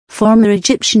former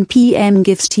Egyptian PM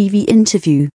gives TV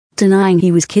interview, denying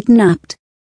he was kidnapped.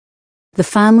 The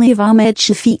family of Ahmed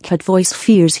Shafiq had voiced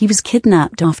fears he was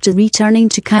kidnapped after returning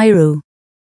to Cairo.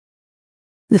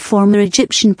 The former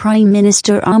Egyptian Prime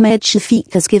Minister Ahmed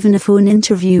Shafiq has given a phone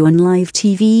interview on live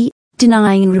TV,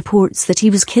 denying reports that he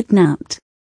was kidnapped.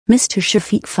 Mr.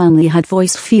 Shafiq family had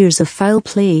voiced fears of foul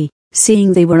play,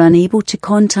 saying they were unable to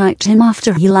contact him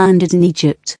after he landed in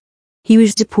Egypt. He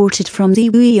was deported from the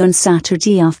UAE on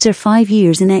Saturday after 5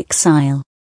 years in exile.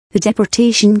 The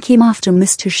deportation came after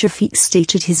Mr. Shafiq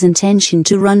stated his intention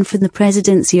to run for the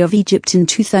presidency of Egypt in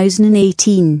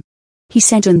 2018. He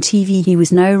said on TV he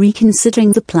was now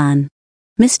reconsidering the plan.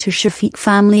 Mr. Shafiq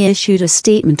family issued a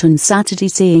statement on Saturday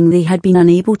saying they had been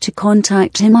unable to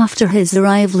contact him after his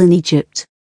arrival in Egypt.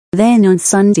 Then on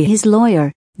Sunday his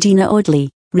lawyer, Dina Audley,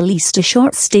 released a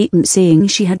short statement saying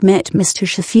she had met Mr.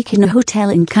 Shafiq in a hotel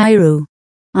in Cairo.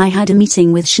 "I had a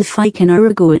meeting with Shafiq an hour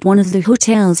ago at one of the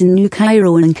hotels in New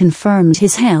Cairo and confirmed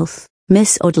his health,"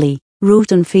 Ms. Audley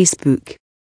wrote on Facebook.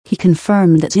 He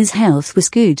confirmed that his health was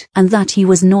good and that he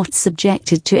was not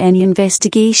subjected to any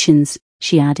investigations,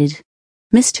 she added.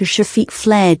 Mr. Shafiq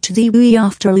fled to the UAE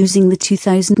after losing the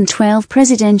 2012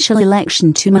 presidential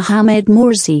election to Mohamed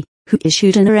Morsi, who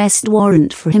issued an arrest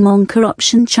warrant for him on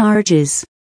corruption charges.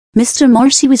 Mr.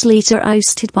 Morsi was later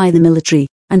ousted by the military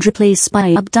and replaced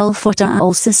by Abdel Fattah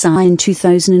al-Sisi in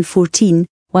 2014,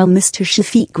 while Mr.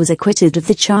 Shafiq was acquitted of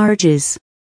the charges.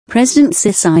 President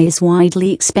Sisi is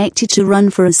widely expected to run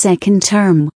for a second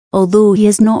term, although he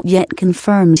has not yet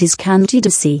confirmed his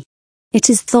candidacy. It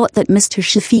is thought that Mr.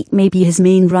 Shafiq may be his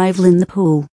main rival in the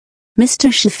poll. Mr.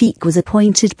 Shafiq was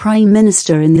appointed Prime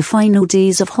Minister in the final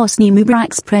days of Hosni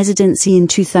Mubarak's presidency in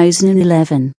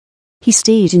 2011. He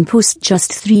stayed in post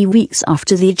just 3 weeks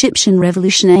after the Egyptian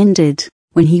revolution ended,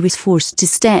 when he was forced to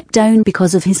step down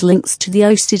because of his links to the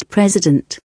ousted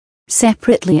president.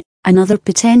 Separately, another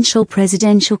potential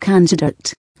presidential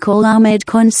candidate, Kol Ahmed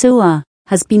Konsoa,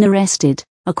 has been arrested,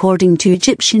 according to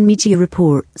Egyptian media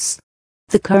reports.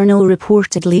 The colonel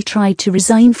reportedly tried to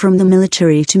resign from the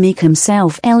military to make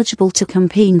himself eligible to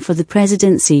campaign for the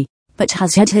presidency, but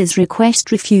has had his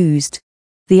request refused.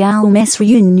 The Al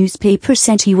Masriyoun newspaper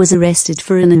said he was arrested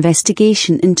for an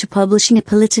investigation into publishing a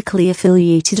politically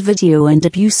affiliated video and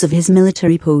abuse of his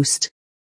military post.